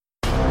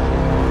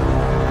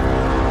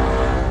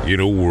In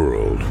a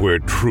world where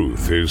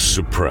truth is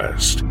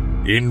suppressed,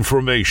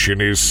 information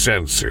is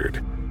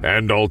censored,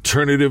 and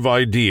alternative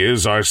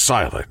ideas are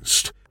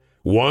silenced,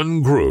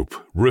 one group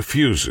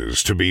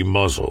refuses to be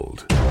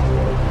muzzled.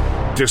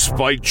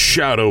 Despite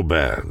shadow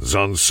bans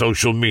on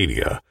social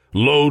media,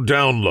 low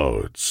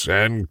downloads,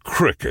 and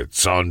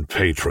crickets on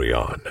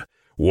Patreon,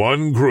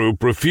 one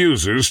group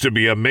refuses to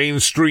be a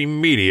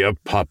mainstream media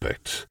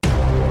puppet.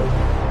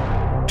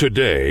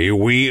 Today,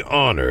 we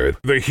honor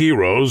the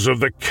heroes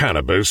of the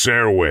cannabis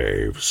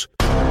airwaves.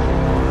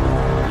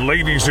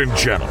 Ladies and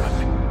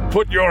gentlemen,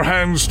 put your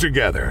hands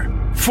together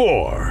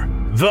for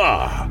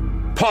the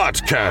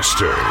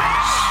Podcasters.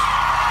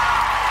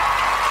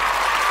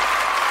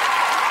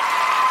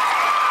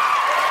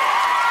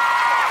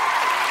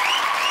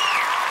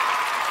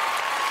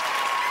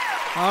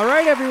 All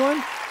right,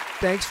 everyone.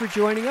 Thanks for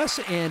joining us,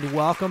 and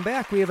welcome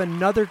back. We have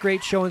another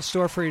great show in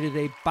store for you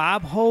today.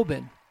 Bob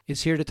Hoban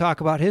is here to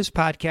talk about his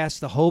podcast,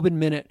 The Hoban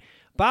Minute.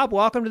 Bob,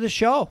 welcome to the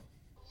show.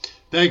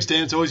 Thanks,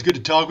 Dan. It's always good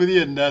to talk with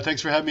you, and thanks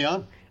for having me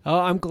on. Oh,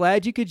 I'm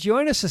glad you could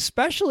join us,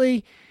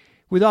 especially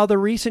with all the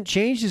recent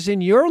changes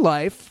in your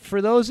life.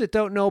 For those that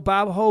don't know,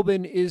 Bob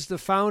Hoban is the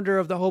founder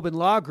of the Hoban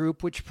Law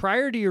Group, which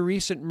prior to your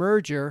recent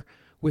merger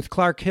with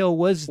Clark Hill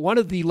was one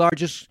of the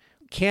largest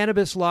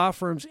cannabis law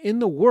firms in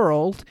the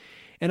world.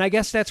 And I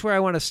guess that's where I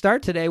want to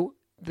start today.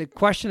 The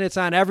question that's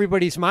on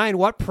everybody's mind,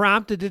 what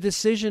prompted the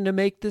decision to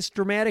make this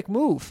dramatic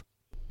move?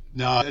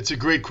 No, it's a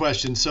great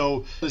question.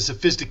 So the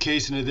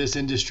sophistication of this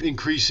industry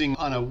increasing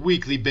on a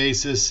weekly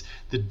basis,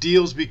 the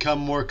deals become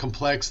more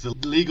complex, the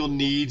legal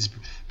needs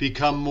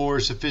become more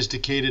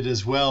sophisticated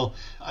as well.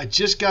 I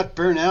just got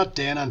burnt out,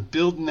 Dan, on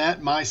building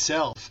that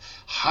myself,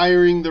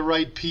 hiring the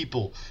right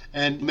people.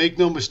 And make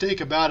no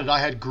mistake about it, I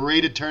had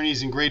great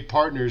attorneys and great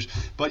partners,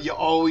 but you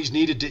always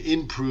needed to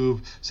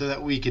improve so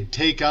that we could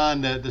take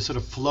on the sort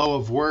of flow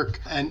of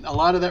work. And a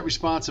lot of that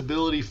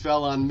responsibility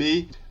fell on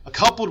me,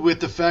 coupled with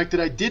the fact that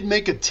I did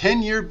make a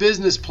 10-year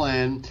business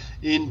plan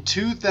in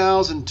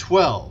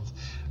 2012.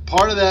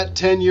 Part of that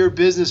 10-year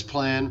business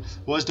plan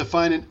was to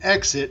find an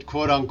exit,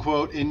 quote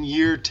unquote, in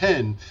year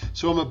 10.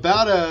 So I'm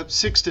about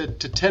 6 to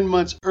 10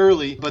 months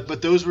early,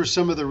 but those were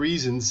some of the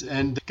reasons.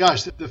 And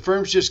gosh, the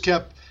firms just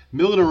kept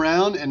milling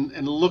around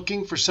and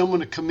looking for someone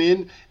to come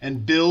in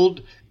and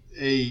build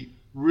a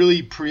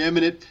really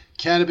preeminent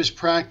cannabis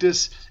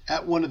practice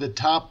at one of the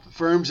top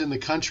firms in the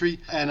country.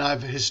 And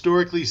I've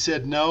historically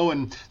said no.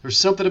 And there's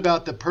something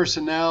about the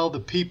personnel, the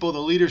people, the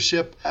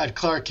leadership at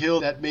Clark Hill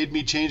that made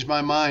me change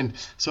my mind.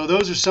 So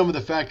those are some of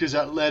the factors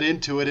that led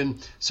into it.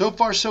 And so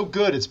far, so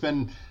good. It's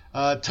been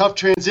a tough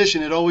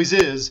transition. It always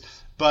is.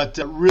 But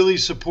really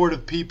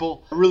supportive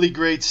people, really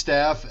great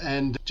staff,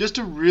 and just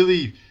a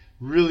really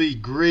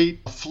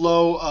great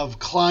flow of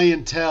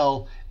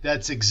clientele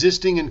that's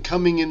existing and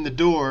coming in the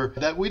door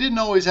that we didn't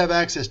always have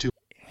access to.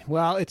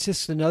 Well, it's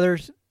just another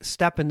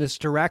step in this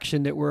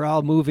direction that we're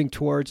all moving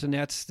towards, and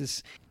that's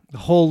this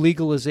whole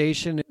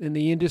legalization in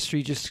the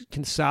industry just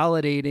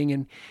consolidating.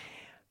 And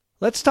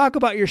let's talk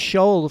about your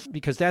show,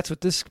 because that's what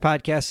this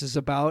podcast is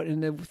about.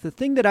 And the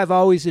thing that I've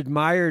always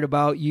admired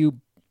about you,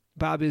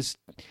 Bob, is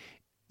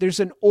there's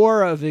an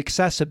aura of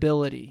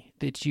accessibility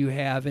that you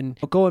have. And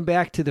going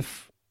back to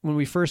when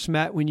we first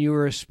met, when you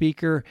were a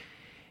speaker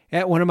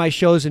at one of my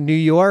shows in New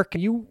York,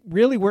 you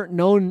really weren't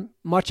known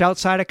much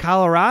outside of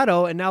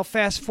Colorado. And now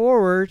fast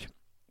forward,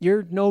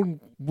 you're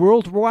known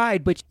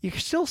worldwide, but you're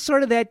still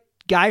sort of that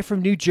guy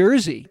from New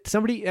Jersey,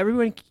 somebody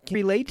everyone can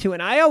relate to.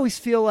 And I always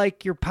feel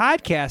like your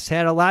podcast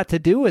had a lot to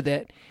do with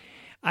it.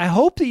 I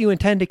hope that you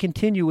intend to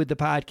continue with the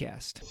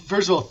podcast.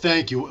 First of all,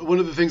 thank you. One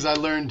of the things I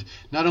learned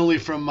not only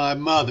from my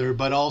mother,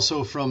 but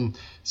also from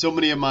so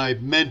many of my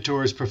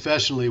mentors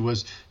professionally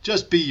was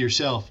just be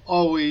yourself.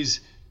 Always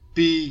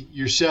be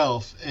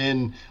yourself.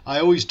 And I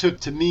always took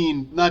to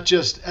mean not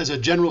just as a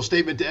general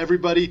statement to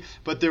everybody,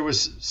 but there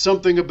was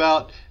something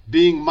about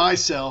being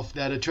myself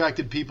that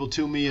attracted people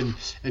to me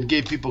and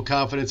gave people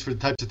confidence for the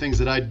types of things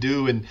that I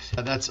do. And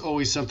that's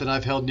always something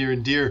I've held near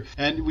and dear.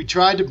 And we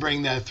tried to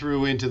bring that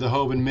through into the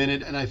Hoban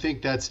Minute. And I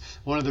think that's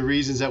one of the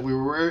reasons that we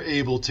were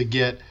able to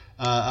get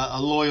a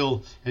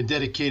loyal and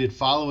dedicated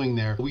following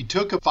there. We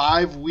took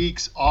 5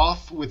 weeks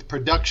off with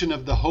production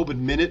of the Hoban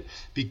Minute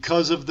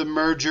because of the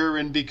merger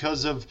and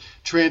because of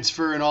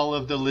transfer and all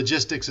of the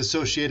logistics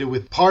associated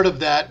with part of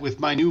that. With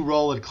my new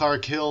role at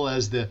Clark Hill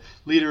as the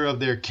leader of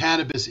their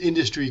cannabis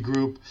industry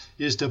group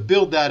is to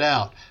build that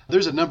out.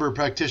 There's a number of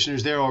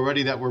practitioners there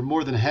already that were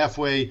more than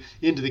halfway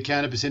into the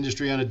cannabis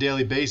industry on a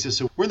daily basis.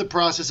 So we're in the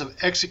process of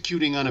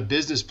executing on a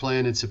business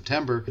plan in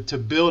September to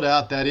build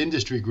out that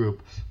industry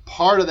group.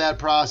 Part of that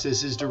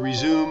process is to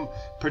resume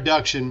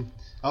production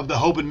of the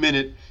Hoban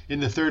Minute in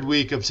the 3rd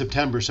week of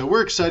September. So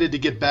we're excited to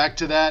get back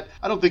to that.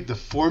 I don't think the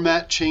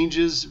format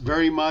changes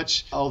very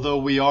much, although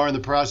we are in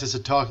the process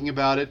of talking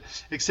about it,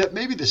 except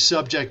maybe the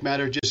subject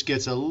matter just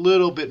gets a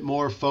little bit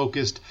more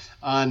focused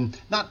on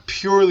not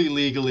purely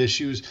legal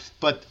issues,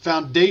 but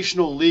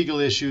foundational legal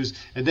issues,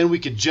 and then we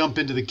could jump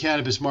into the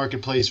cannabis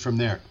marketplace from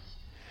there.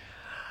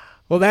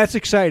 Well, that's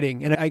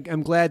exciting, and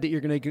I'm glad that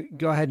you're going to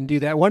go ahead and do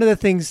that. One of the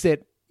things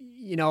that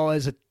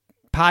as a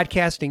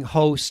podcasting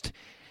host,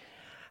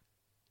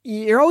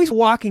 you're always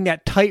walking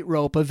that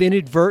tightrope of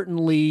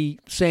inadvertently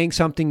saying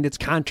something that's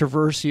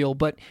controversial.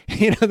 But,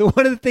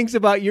 one of the things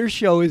about your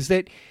show is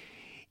that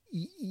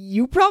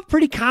you're probably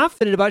pretty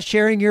confident about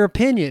sharing your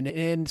opinion,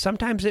 and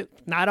sometimes it's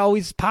not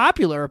always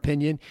popular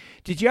opinion.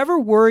 Did you ever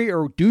worry,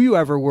 or do you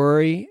ever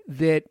worry,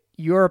 that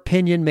your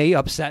opinion may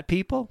upset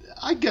people?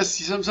 I guess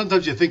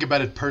sometimes you think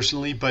about it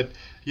personally, but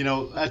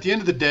at the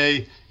end of the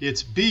day,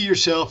 it's be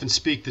yourself and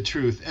speak the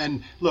truth.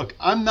 And look,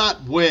 I'm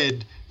not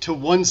wed to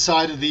one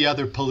side or the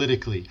other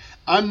politically.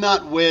 I'm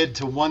not wed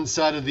to one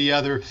side or the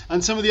other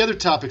on some of the other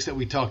topics that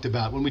we talked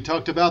about. When we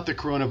talked about the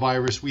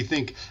coronavirus, we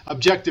think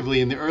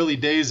objectively in the early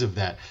days of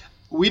that.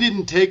 We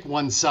didn't take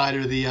one side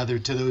or the other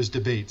to those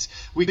debates.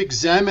 We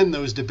examined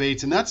those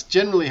debates, and that's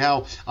generally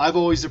how I've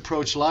always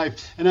approached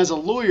life. And as a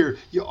lawyer,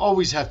 you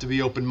always have to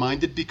be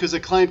open-minded, because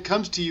a client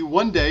comes to you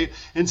one day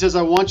and says,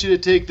 I want you to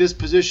take this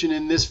position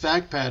in this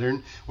fact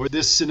pattern or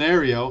this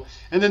scenario.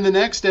 And then the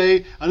next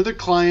day, another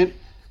client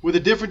with a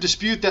different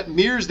dispute that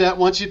mirrors that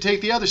wants you to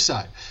take the other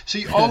side. So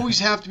you always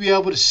have to be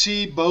able to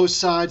see both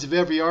sides of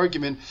every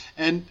argument,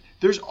 and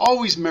there's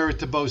always merit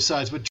to both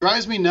sides. What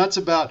drives me nuts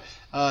about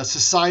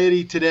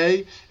society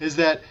today is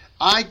that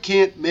I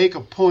can't make a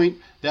point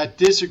that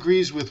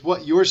disagrees with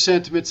what your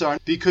sentiments are,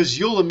 because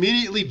you'll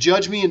immediately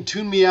judge me and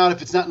tune me out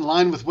if it's not in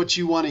line with what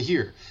you want to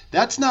hear.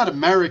 That's not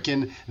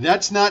American.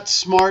 That's not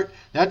smart.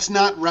 That's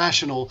not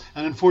rational.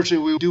 And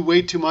unfortunately, we do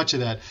way too much of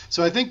that.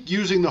 So I think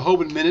using the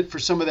Hoban Minute for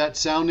some of that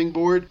sounding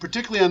board,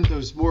 particularly on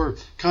those more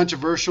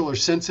controversial or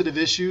sensitive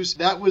issues,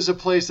 that was a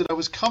place that I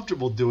was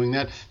comfortable doing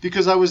that,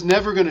 because I was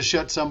never going to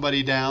shut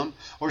somebody down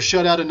or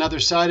shut out another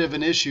side of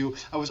an issue.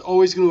 I was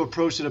always going to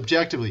approach it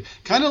objectively,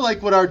 kind of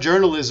like what our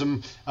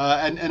journalism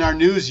and our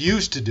news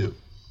used to do.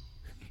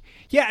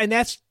 Yeah, and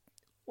that's,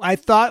 I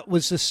thought,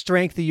 was the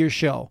strength of your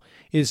show,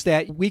 is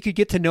that we could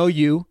get to know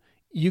you.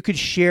 You could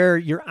share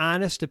your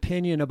honest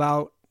opinion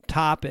about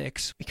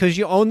topics because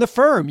you own the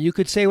firm. You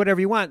could say whatever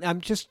you want.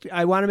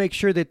 I want to make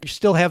sure that you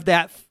still have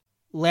that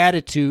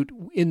latitude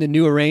in the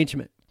new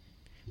arrangement.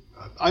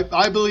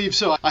 I believe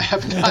so. I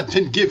have not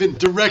been given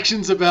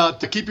directions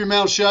about to keep your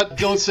mouth shut,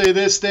 don't say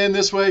this, stand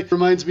this way.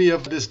 Reminds me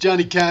of this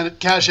Johnny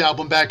Cash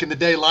album back in the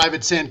day, Live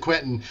at San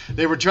Quentin.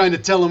 They were trying to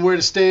tell him where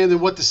to stand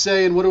and what to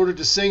say and what order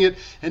to sing it.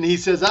 And he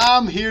says,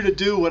 I'm here to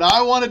do what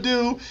I want to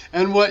do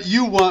and what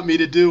you want me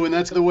to do. And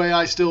that's the way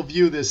I still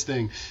view this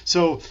thing.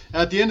 So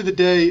at the end of the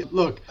day,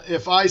 look,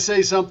 if I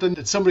say something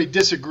that somebody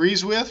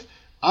disagrees with,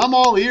 I'm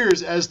all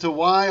ears as to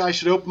why I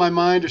should open my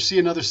mind or see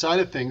another side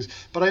of things,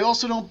 but I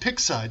also don't pick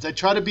sides. I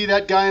try to be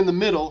that guy in the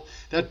middle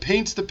that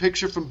paints the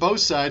picture from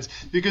both sides,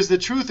 because the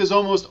truth is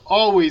almost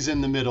always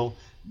in the middle,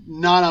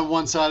 not on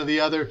one side or the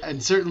other.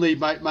 And certainly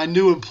my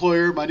new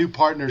employer, my new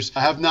partners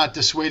have not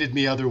dissuaded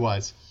me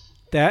otherwise.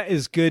 That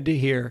is good to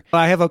hear.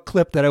 I have a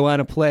clip that I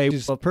want to play.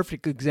 It's a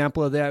perfect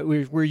example of that,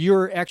 where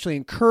you're actually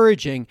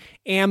encouraging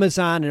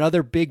Amazon and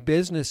other big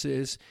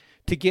businesses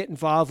to get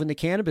involved in the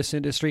cannabis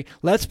industry.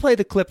 Let's play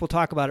the clip. We'll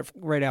talk about it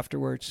right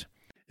afterwards.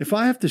 If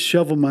I have to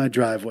shovel my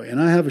driveway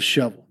and I have a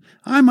shovel,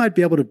 I might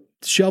be able to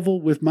shovel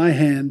with my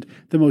hand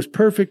the most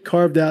perfect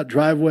carved out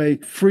driveway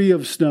free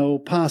of snow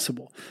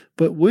possible.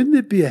 But wouldn't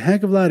it be a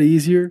heck of a lot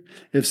easier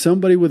if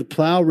somebody with a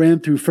plow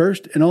ran through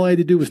first and all I had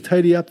to do was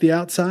tidy up the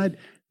outside?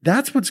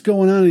 That's what's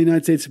going on in the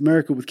United States of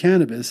America with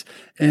cannabis.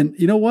 And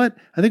you know what?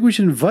 I think we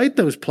should invite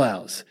those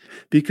plows,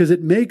 because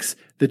it makes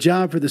the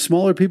job for the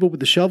smaller people with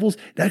the shovels,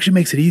 it actually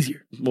makes it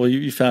easier. Well,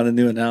 you found a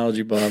new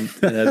analogy, Bob.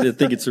 I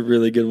think it's a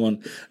really good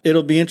one.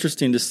 It'll be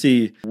interesting to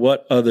see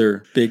what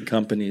other big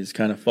companies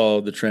kind of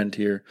follow the trend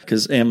here,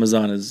 because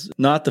Amazon is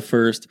not the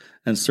first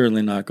and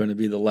certainly not going to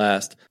be the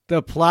last.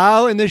 The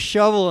plow and the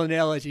shovel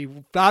analogy.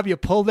 Bob, you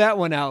pulled that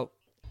one out.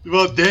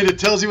 Well, Dan, it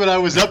tells you what I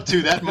was up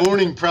to that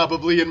morning,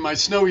 probably in my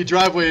snowy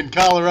driveway in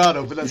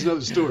Colorado, but that's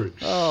another story.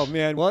 Oh,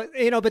 man. Well,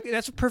 but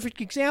that's a perfect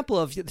example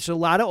of, there's a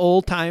lot of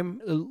old time,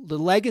 the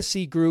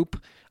legacy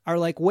group are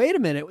like, wait a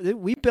minute,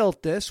 we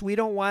built this. We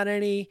don't want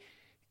any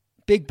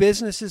big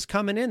businesses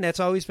coming in.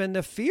 That's always been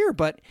the fear,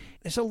 but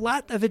there's a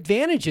lot of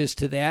advantages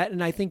to that.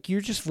 And I think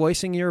you're just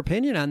voicing your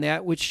opinion on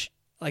that, which,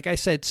 like I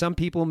said, some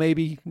people may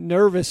be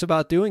nervous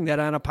about doing that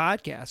on a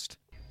podcast.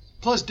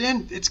 Plus,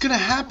 Dan, it's going to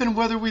happen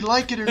whether we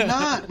like it or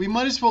not. We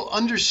might as well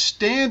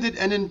understand it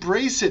and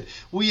embrace it.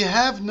 We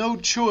have no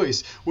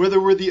choice.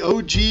 Whether we're the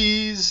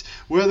OGs,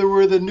 whether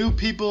we're the new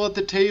people at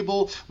the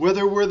table,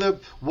 whether we're the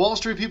Wall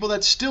Street people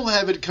that still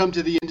haven't come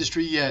to the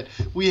industry yet,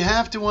 we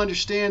have to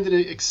understand and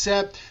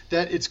accept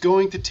that it's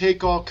going to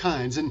take all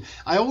kinds. And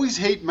I always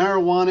hate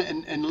marijuana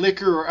and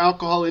liquor or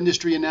alcohol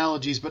industry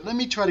analogies, but let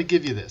me try to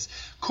give you this.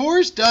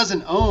 Coors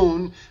doesn't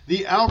own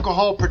the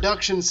alcohol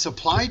production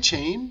supply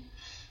chain.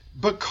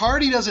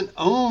 Bacardi doesn't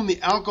own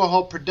the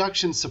alcohol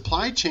production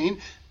supply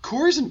chain.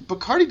 Coors and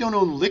Bacardi don't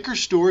own liquor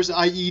stores,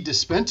 i.e.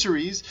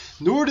 dispensaries,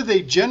 nor do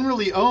they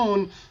generally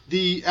own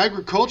the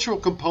agricultural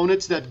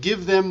components that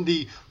give them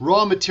the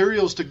raw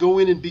materials to go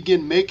in and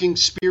begin making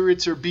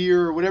spirits or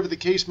beer or whatever the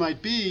case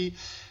might be.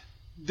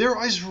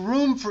 there is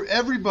room for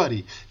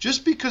everybody.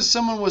 Just because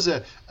someone was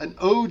an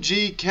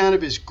OG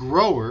cannabis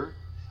grower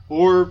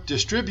or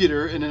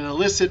distributor in an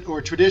illicit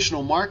or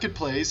traditional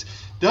marketplace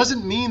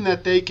doesn't mean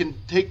that they can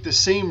take the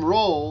same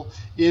role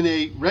in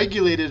a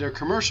regulated or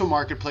commercial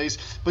marketplace.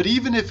 But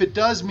even if it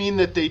does mean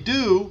that they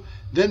do,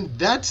 then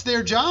that's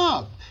their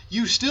job.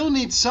 You still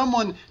need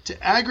someone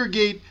to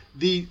aggregate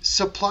the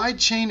supply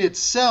chain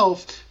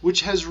itself,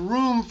 which has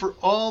room for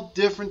all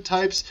different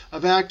types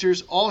of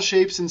actors, all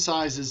shapes and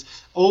sizes,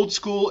 old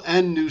school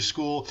and new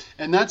school.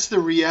 And that's the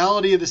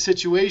reality of the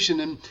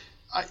situation. And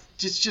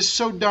it's just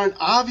so darn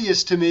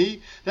obvious to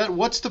me that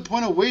what's the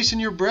point of wasting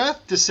your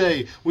breath to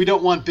say we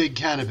don't want big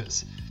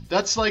cannabis?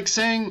 That's like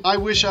saying I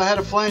wish I had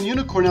a flying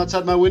unicorn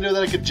outside my window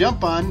that I could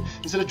jump on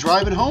instead of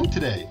driving home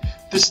today.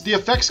 The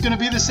effect's going to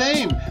be the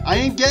same. I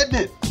ain't getting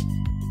it.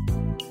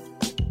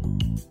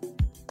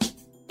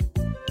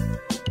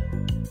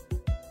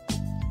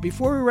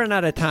 Before we run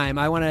out of time,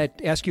 I want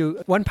to ask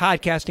you one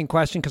podcasting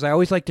question, because I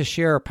always like to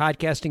share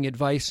podcasting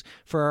advice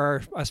for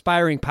our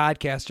aspiring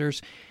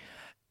podcasters.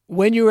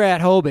 When you were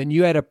at Hoban,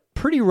 you had a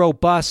pretty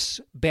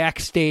robust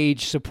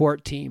backstage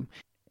support team.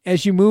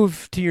 As you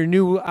move to your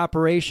new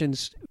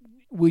operations,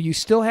 will you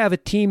still have a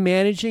team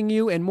managing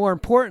you? And more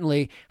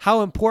importantly,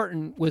 how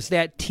important was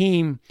that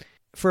team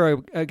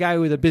for a guy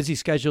with a busy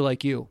schedule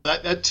like you?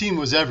 That team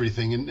was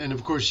everything. And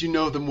of course, you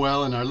know them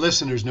well, and our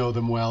listeners know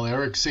them well.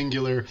 Eric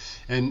Singular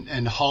and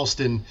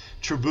Halston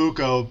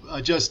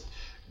Trabuco, just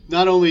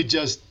not only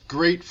just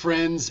great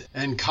friends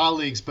and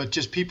colleagues, but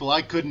just people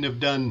I couldn't have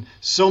done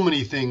so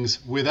many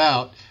things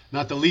without,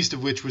 not the least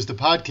of which was the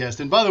podcast.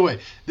 And by the way,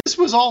 this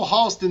was all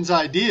Halston's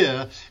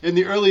idea in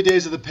the early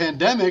days of the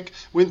pandemic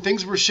when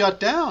things were shut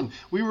down.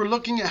 We were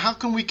looking at how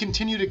can we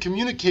continue to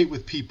communicate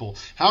with people?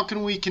 How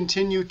can we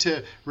continue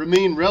to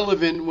remain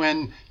relevant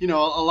when, a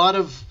lot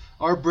of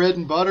our bread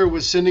and butter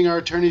was sending our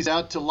attorneys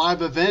out to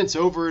live events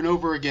over and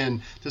over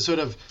again to sort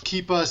of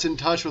keep us in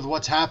touch with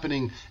what's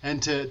happening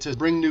and to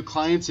bring new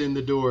clients in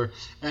the door.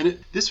 And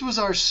this was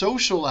our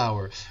social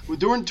hour.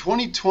 During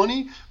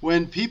 2020,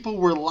 when people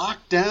were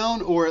locked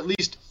down or at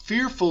least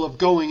fearful of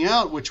going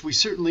out, which we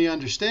certainly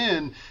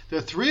understand,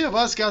 the three of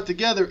us got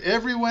together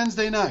every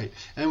Wednesday night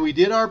and we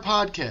did our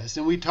podcast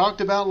and we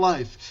talked about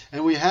life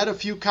and we had a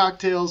few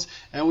cocktails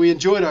and we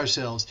enjoyed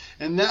ourselves.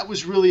 And that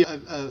was really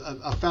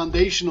a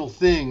foundational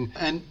thing.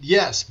 And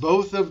yes,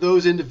 both of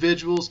those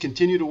individuals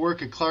continue to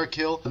work at Clark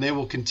Hill, and they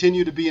will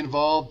continue to be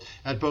involved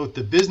at both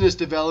the business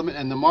development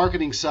and the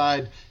marketing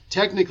side,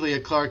 technically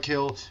at Clark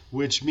Hill,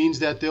 which means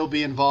that they'll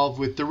be involved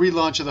with the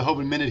relaunch of the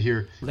Hoban Minute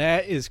here.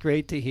 That is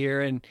great to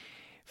hear. And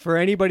for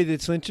anybody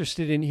that's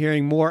interested in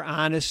hearing more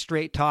honest,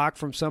 straight talk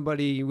from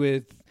somebody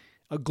with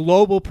a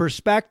global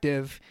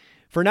perspective,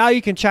 for now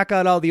you can check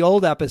out all the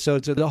old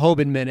episodes of the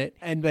Hoban Minute,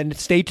 and then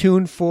stay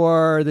tuned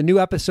for the new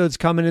episodes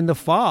coming in the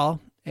fall.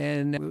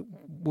 And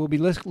we'll be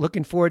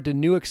looking forward to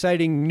new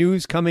exciting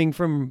news coming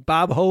from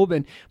Bob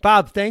Hoban.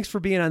 Bob, thanks for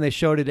being on the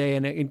show today,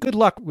 and good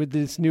luck with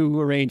this new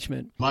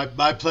arrangement. My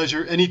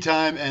pleasure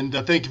anytime, and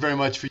thank you very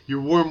much for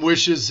your warm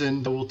wishes,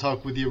 and we'll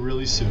talk with you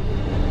really soon.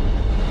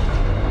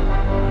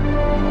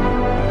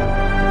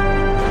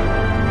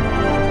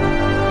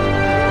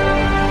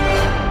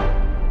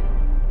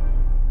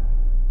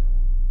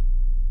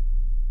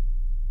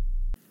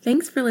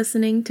 Thanks for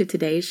listening to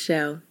today's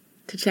show.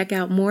 To check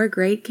out more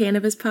great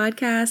cannabis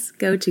podcasts,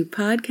 go to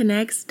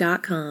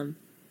podconnects.com.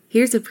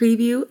 Here's a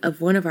preview of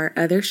one of our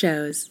other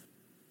shows.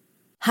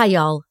 Hi,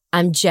 y'all.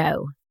 I'm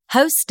Jo,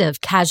 host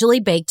of Casually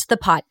Baked, the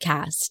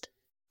podcast.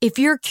 If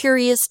you're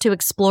curious to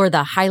explore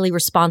the highly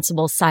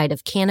responsible side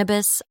of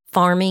cannabis,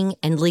 farming,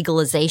 and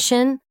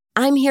legalization,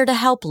 I'm here to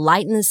help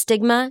lighten the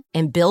stigma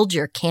and build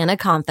your canna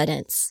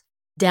confidence.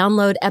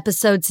 Download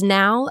episodes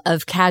now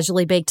of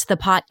Casually Baked, the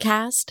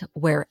podcast,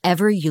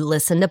 wherever you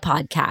listen to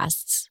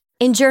podcasts.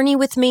 And journey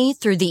with me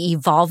through the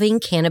evolving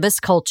cannabis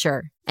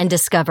culture and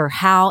discover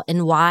how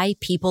and why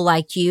people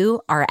like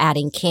you are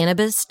adding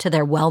cannabis to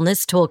their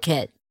wellness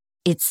toolkit.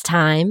 It's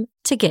time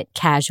to get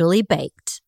casually baked.